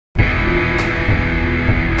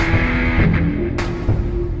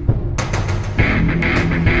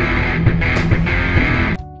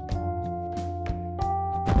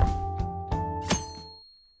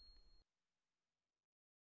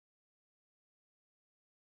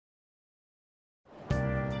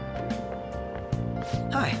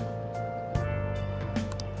Hi.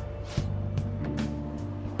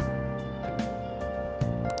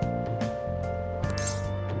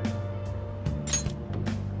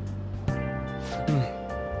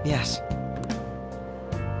 Yes.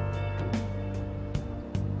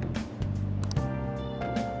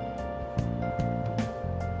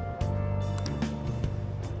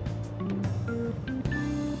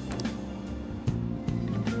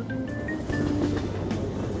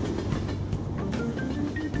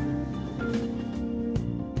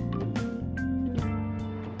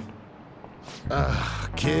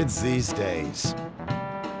 Kids these days.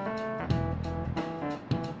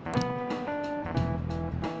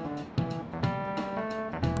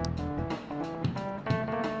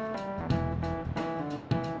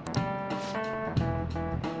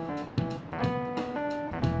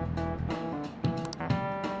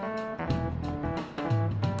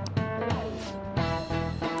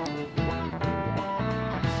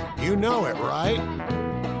 You know it, right?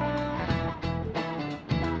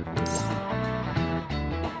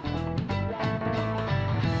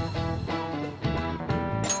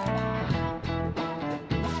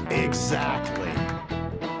 Exactly.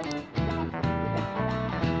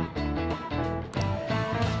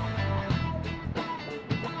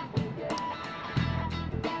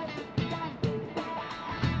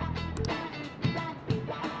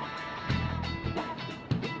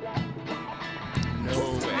 No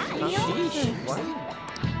way. What?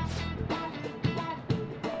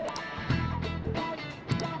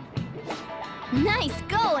 Nice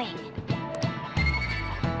going!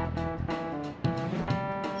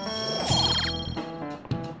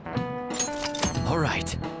 All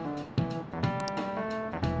right.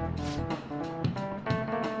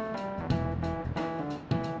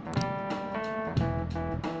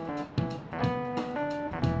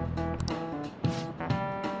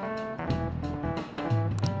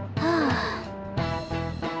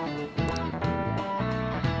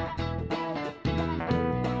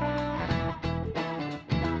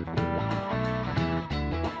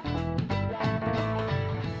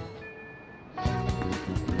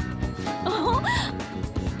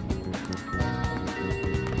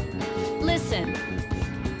 Listen.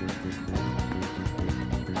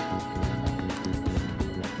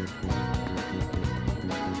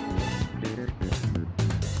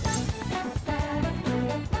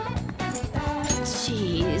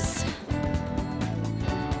 Jeez.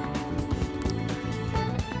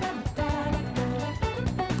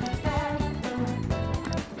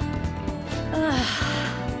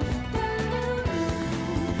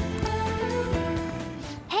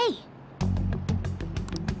 Hey.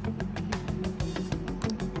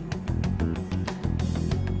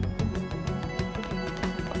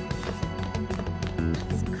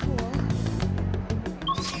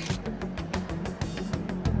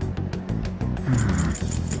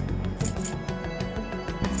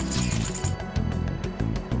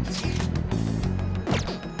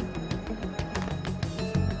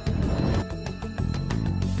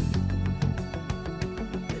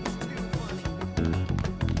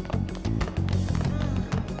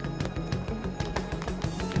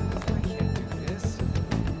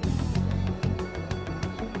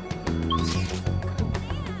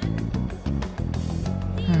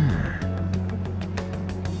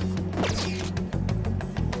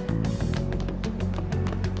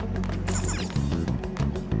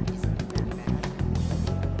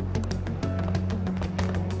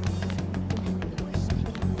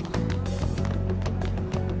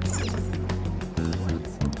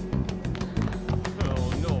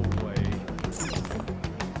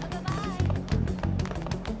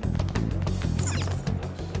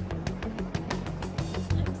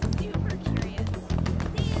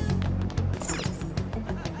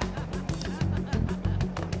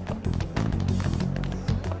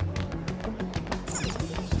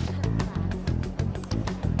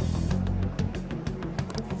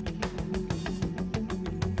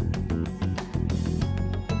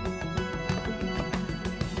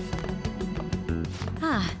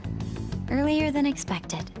 Earlier than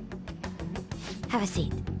expected. Have a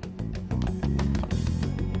seat.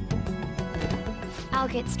 I'll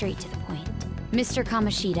get straight to the point. Mr.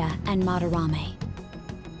 Kamoshida and Madarame.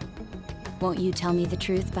 Won't you tell me the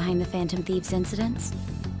truth behind the Phantom Thieves incidents?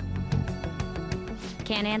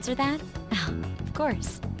 Can't answer that? Oh, of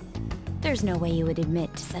course. There's no way you would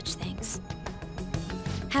admit to such things.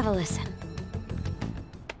 Have a listen.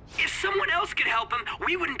 If someone else could help him,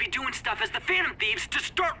 we wouldn't be doing stuff as the Phantom Thieves to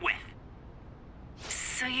start with.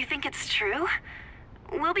 So you think it's true?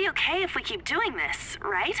 We'll be okay if we keep doing this,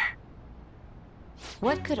 right?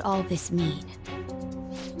 What could all this mean?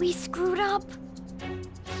 We screwed up.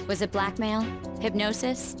 Was it blackmail?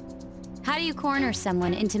 Hypnosis? How do you corner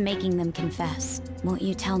someone into making them confess? Won't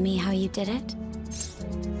you tell me how you did it?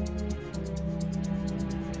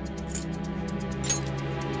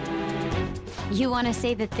 You want to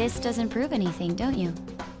say that this doesn't prove anything, don't you?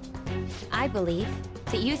 I believe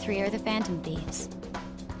that you three are the Phantom Thieves.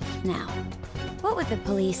 Now, what would the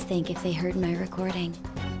police think if they heard my recording?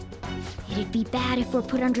 It'd be bad if we're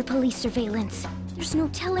put under police surveillance. There's no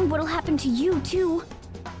telling what'll happen to you, too.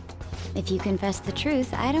 If you confess the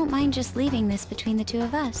truth, I don't mind just leaving this between the two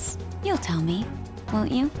of us. You'll tell me,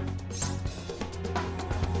 won't you?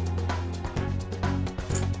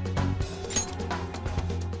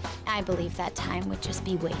 I believe that time would just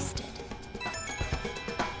be wasted.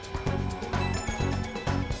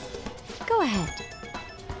 Go ahead.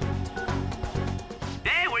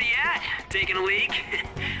 Hey, where you at? Taking a leak?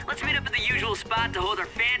 Let's meet up at the usual spot to hold our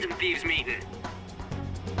Phantom Thieves meeting.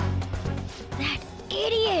 That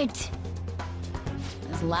idiot!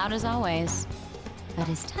 As loud as always. But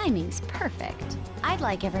his timing's perfect. I'd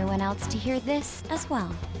like everyone else to hear this as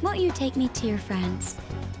well. Won't you take me to your friends?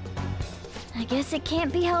 I guess it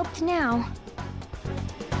can't be helped now.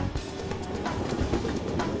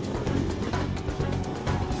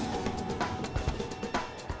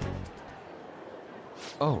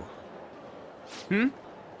 Oh.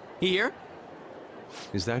 Here?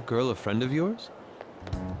 Is that girl a friend of yours?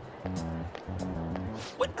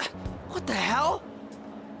 What the hell?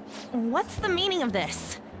 What's the meaning of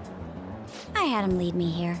this? I had him lead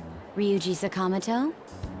me here. Ryuji Sakamoto,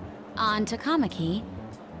 An Takamaki,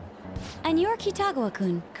 and you're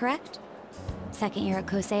Kitagawa-kun, correct? Second year at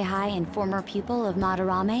Kosei High and former pupil of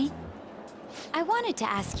Madarame. I wanted to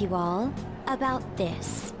ask you all about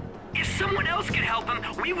this. If someone else could help him,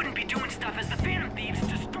 we wouldn't be doing stuff as the Phantom Thieves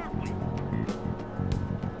to start with.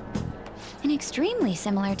 An extremely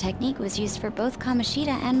similar technique was used for both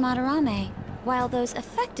Kamoshida and Madarame, while those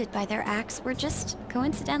affected by their acts were just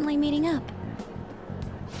coincidentally meeting up.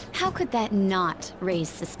 How could that not raise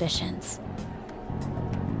suspicions?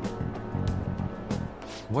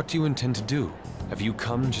 What do you intend to do? Have you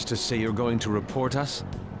come just to say you're going to report us?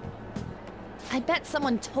 I bet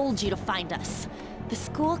someone told you to find us. The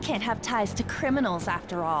school can't have ties to criminals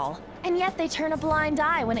after all. And yet they turn a blind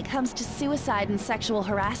eye when it comes to suicide and sexual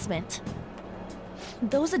harassment.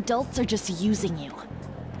 Those adults are just using you.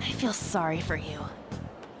 I feel sorry for you.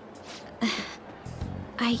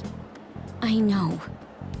 I know.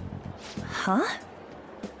 Huh?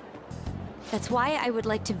 That's why I would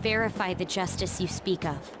like to verify the justice you speak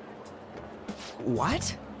of.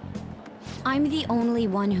 What? I'm the only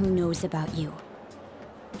one who knows about you.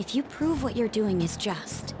 If you prove what you're doing is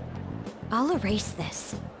just, I'll erase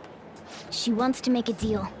this. She wants to make a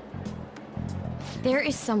deal. There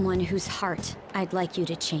is someone whose heart I'd like you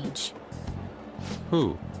to change.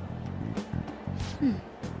 Who?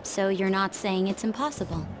 So you're not saying it's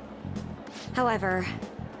impossible. However,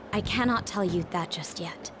 I cannot tell you that just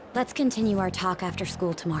yet. Let's continue our talk after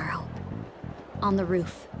school tomorrow. On the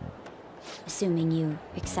roof. Assuming you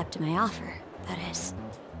accept my offer, that is.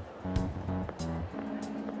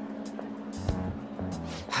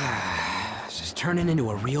 It's just turning into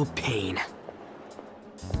a real pain.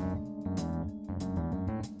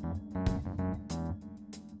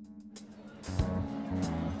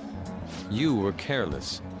 You were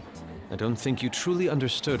careless. I don't think you truly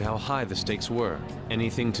understood how high the stakes were.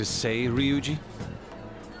 Anything to say, Ryuji?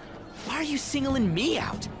 Why are you singling me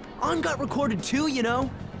out? An got recorded too, you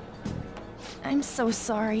know? I'm so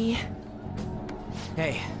sorry.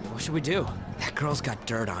 Hey, what should we do? That girl's got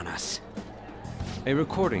dirt on us. A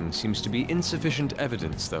recording seems to be insufficient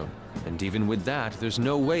evidence, though. And even with that, there's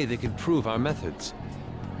no way they could prove our methods.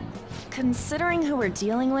 Considering who we're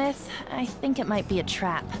dealing with, I think it might be a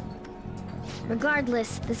trap.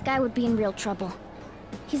 Regardless, this guy would be in real trouble.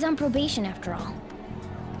 He's on probation after all.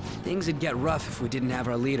 Things would get rough if we didn't have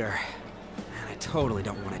our leader. And I totally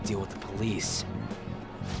don't want to deal with the police.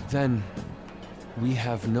 Then, we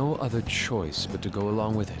have no other choice but to go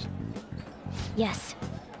along with it. Yes,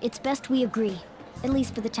 it's best we agree, at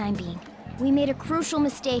least for the time being. We made a crucial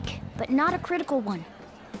mistake, but not a critical one.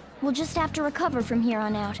 We'll just have to recover from here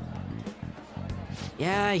on out.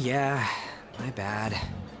 Yeah, my bad.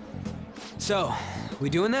 So, we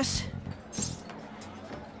doing this?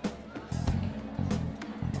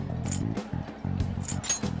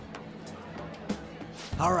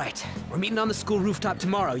 All right, we're meeting on the school rooftop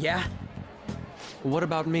tomorrow, yeah? What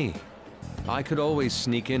about me? I could always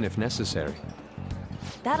sneak in if necessary.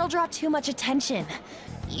 That'll draw too much attention.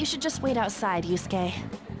 You should just wait outside, Yusuke.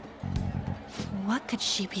 What could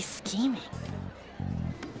she be scheming?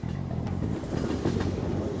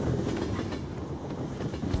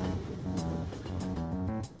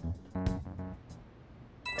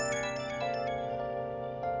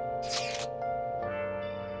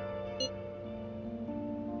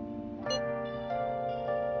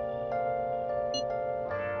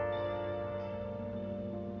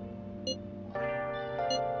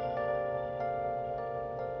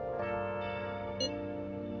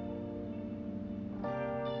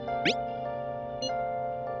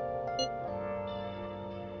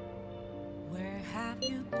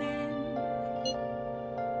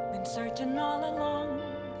 watching all along,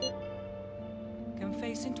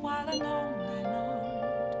 confessing while alone and on,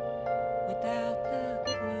 without a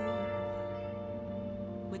clue,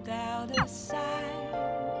 without a sign,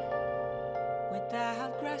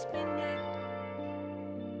 without grasping it.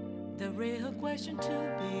 The real question to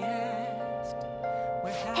be asked,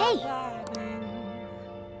 where have I been?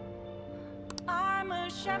 I'm a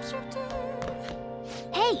sharpshooter.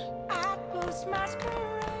 Hey! I post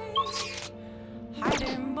masquerade,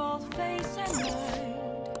 hiding both face and mind,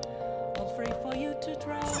 all free for you to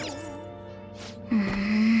try.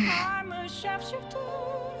 I'm a sharpshooter.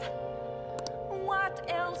 What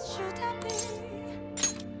else should I be?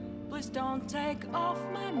 Please don't take off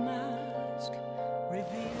my mask.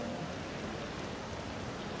 Reveal.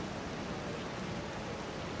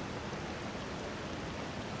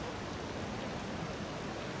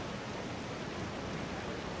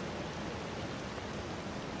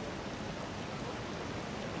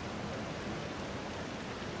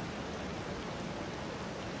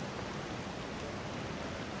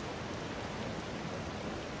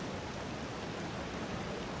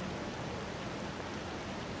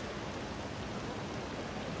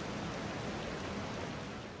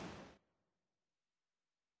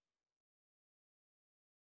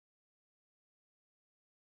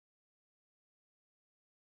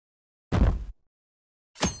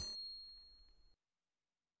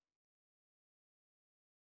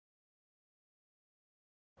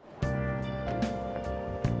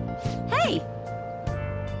 Hey!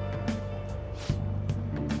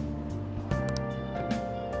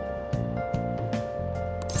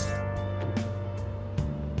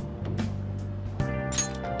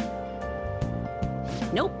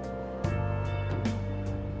 Nope.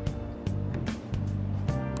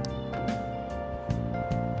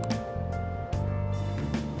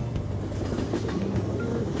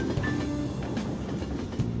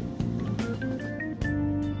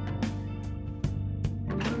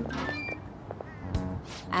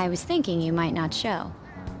 I was thinking you might not show.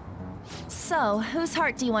 So, whose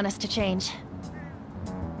heart do you want us to change?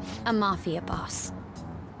 A mafia boss.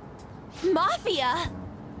 Mafia?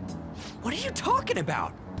 What are you talking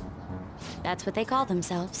about? That's what they call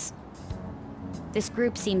themselves. This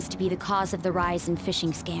group seems to be the cause of the rise in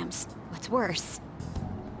phishing scams. What's worse,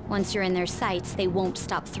 once you're in their sights, they won't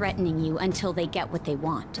stop threatening you until they get what they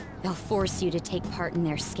want. They'll force you to take part in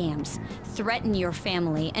their scams, threaten your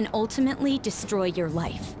family, and ultimately destroy your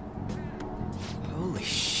life. Holy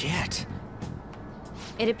shit.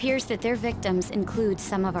 It appears that their victims include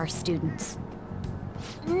some of our students.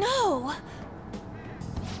 No!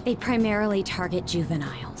 They primarily target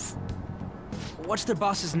juveniles. What's their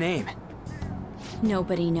boss's name?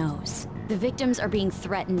 Nobody knows. The victims are being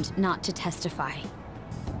threatened not to testify.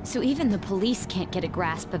 So even the police can't get a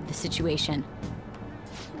grasp of the situation.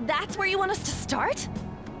 That's where you want us to start?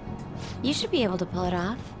 You should be able to pull it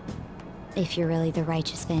off. If you're really the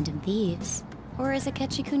righteous Phantom Thieves. Or is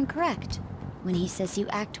Akechi-kun correct when he says you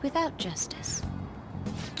act without justice?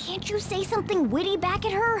 Can't you say something witty back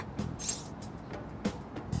at her?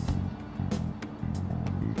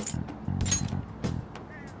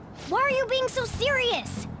 Why are you being so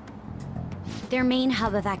serious? Their main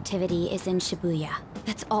hub of activity is in Shibuya.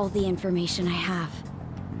 That's all the information I have.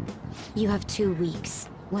 You have 2 weeks.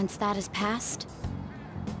 Once that is passed,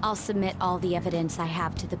 I'll submit all the evidence I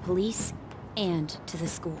have to the police and to the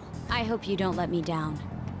school. I hope you don't let me down.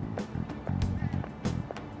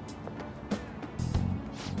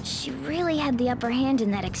 She really had the upper hand in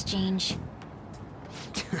that exchange.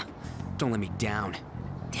 Don't let me down.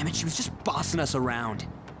 Damn it, she was just bossing us around.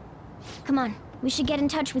 Come on, we should get in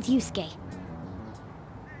touch with Yusuke.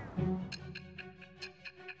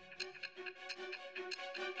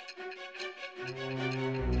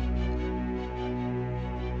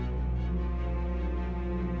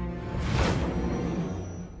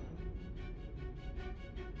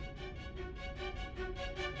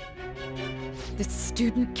 The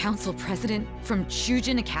student council president from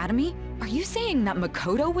Chujin Academy? Are you saying that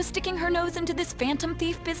Makoto was sticking her nose into this phantom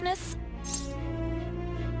thief business?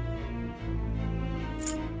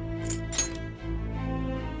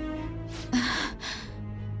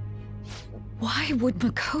 Why would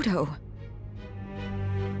Makoto?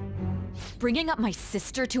 Bringing up my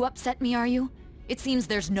sister to upset me, are you? It seems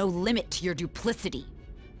there's no limit to your duplicity.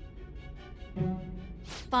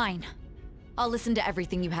 Fine. I'll listen to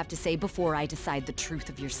everything you have to say before I decide the truth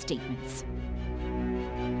of your statements.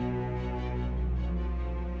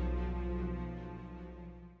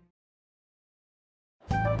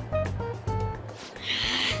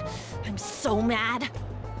 I'm so mad.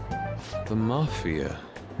 The Mafia.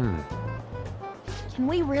 Can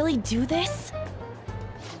we really do this?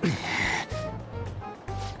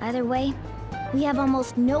 Either way, we have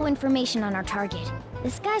almost no information on our target.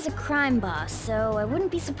 This guy's a crime boss, so I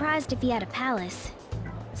wouldn't be surprised if he had a palace.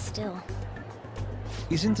 Still.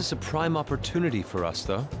 Isn't this a prime opportunity for us,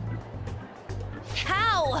 though?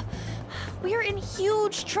 How? We're in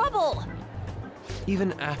huge trouble!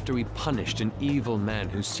 Even after we punished an evil man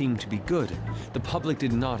who seemed to be good, the public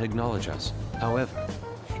did not acknowledge us. However,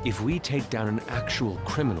 if we take down an actual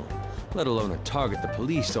criminal, let alone a target the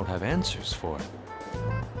police don't have answers for.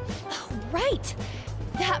 Right!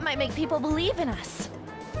 That might make people believe in us.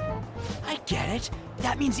 I get it.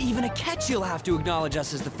 That means even A.K.A will have to acknowledge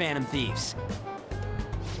us as the Phantom Thieves.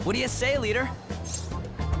 What do you say, leader?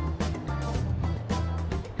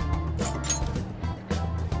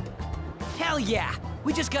 Hell yeah!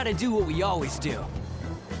 We just gotta do what we always do.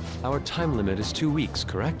 Our time limit is 2 weeks,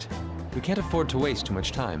 correct? We can't afford to waste too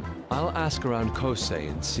much time. I'll ask around Kosei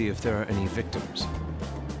and see if there are any victims.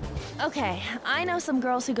 Okay, I know some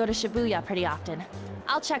girls who go to Shibuya pretty often.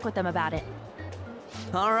 I'll check with them about it.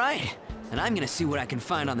 All right, and I'm gonna see what I can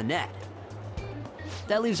find on the net.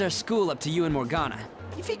 That leaves our school up to you and Morgana.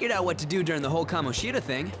 You figured out what to do during the whole Kamoshida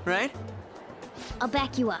thing, right? I'll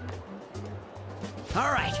back you up.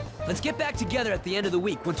 All right, let's get back together at the end of the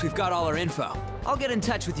week once we've got all our info. I'll get in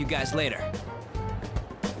touch with you guys later.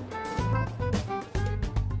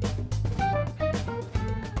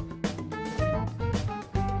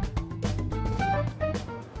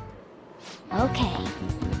 Okay.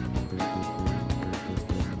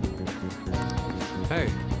 Hey.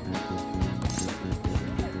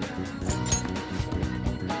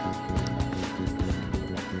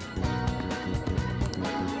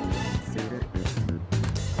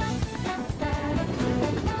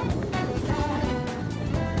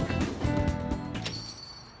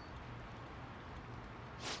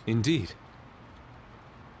 Indeed.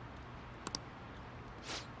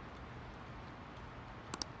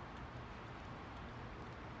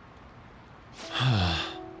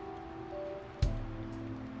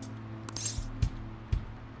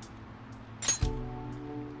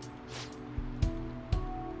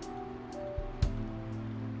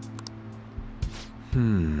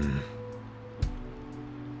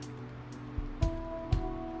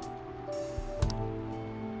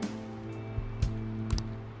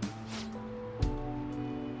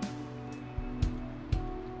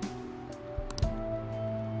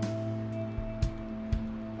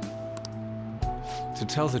 To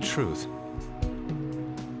tell the truth,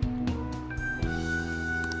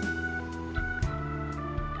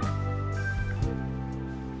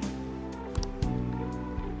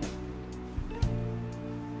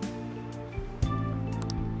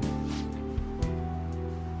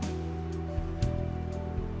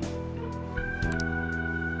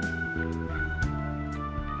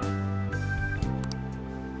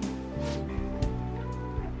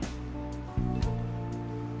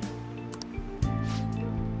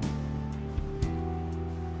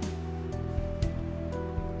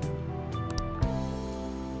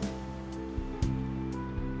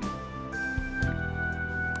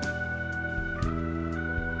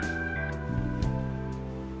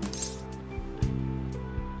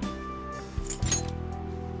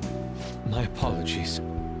 my apologies.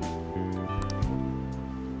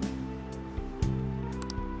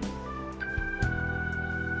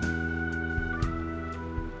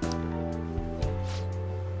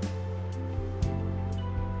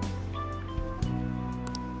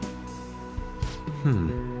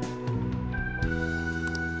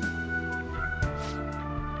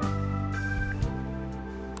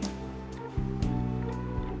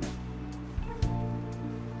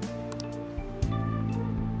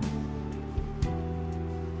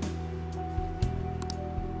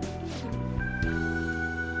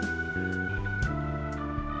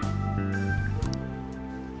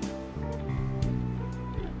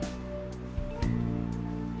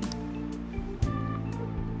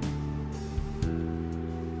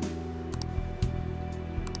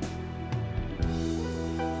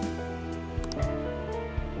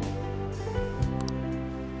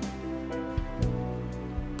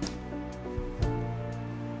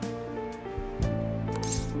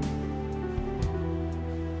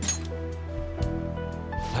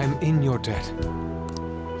 I'm in your debt.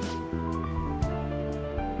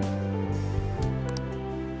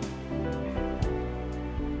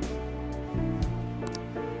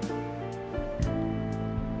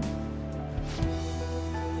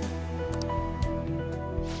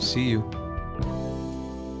 See you.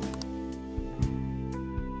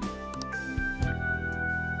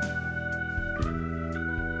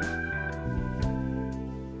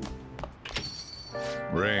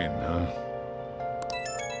 Rain, huh?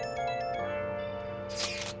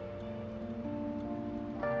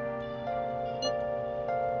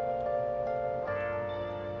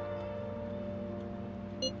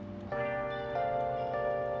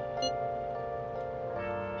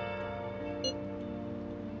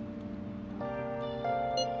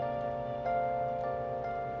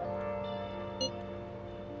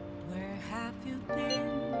 you been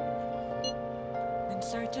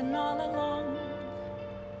searching all along,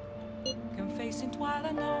 confessing while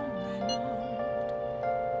alone and on,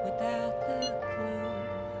 without the clue,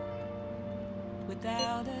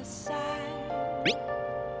 without a sign,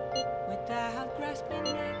 without grasping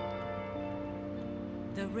it.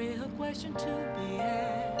 The real question to be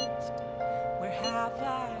asked, where have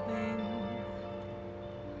I been?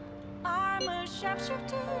 I'm a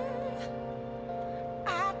sharpshooter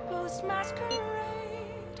at Boost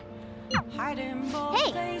Masquerade, hiding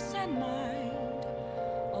both face and mind,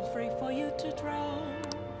 all free for you to draw.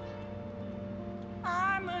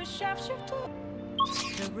 I'm a sharpshooter.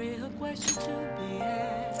 The real question to be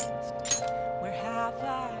asked, where have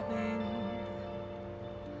I been?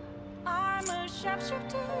 I'm a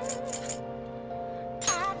sharpshooter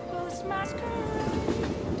at Boost Masquerade,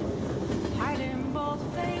 hiding both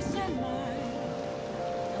face and mind,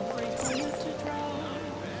 all free for you to draw.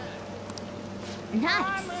 Nice.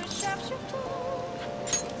 I'm a sharpshooter.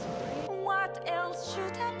 What else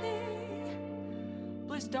should I be?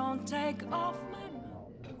 Please don't take off my mask.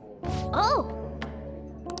 Oh!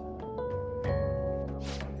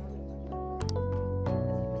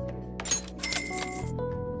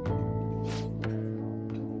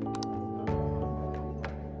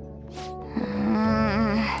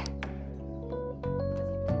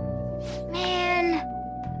 Man.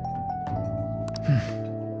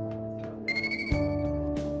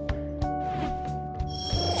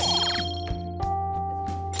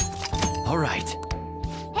 All right.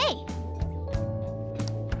 Hey!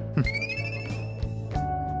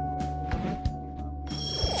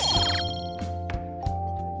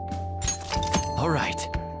 All right.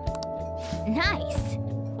 Nice.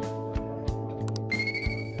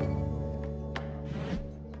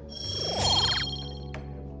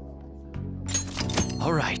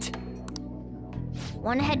 All right.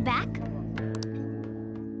 Wanna head back?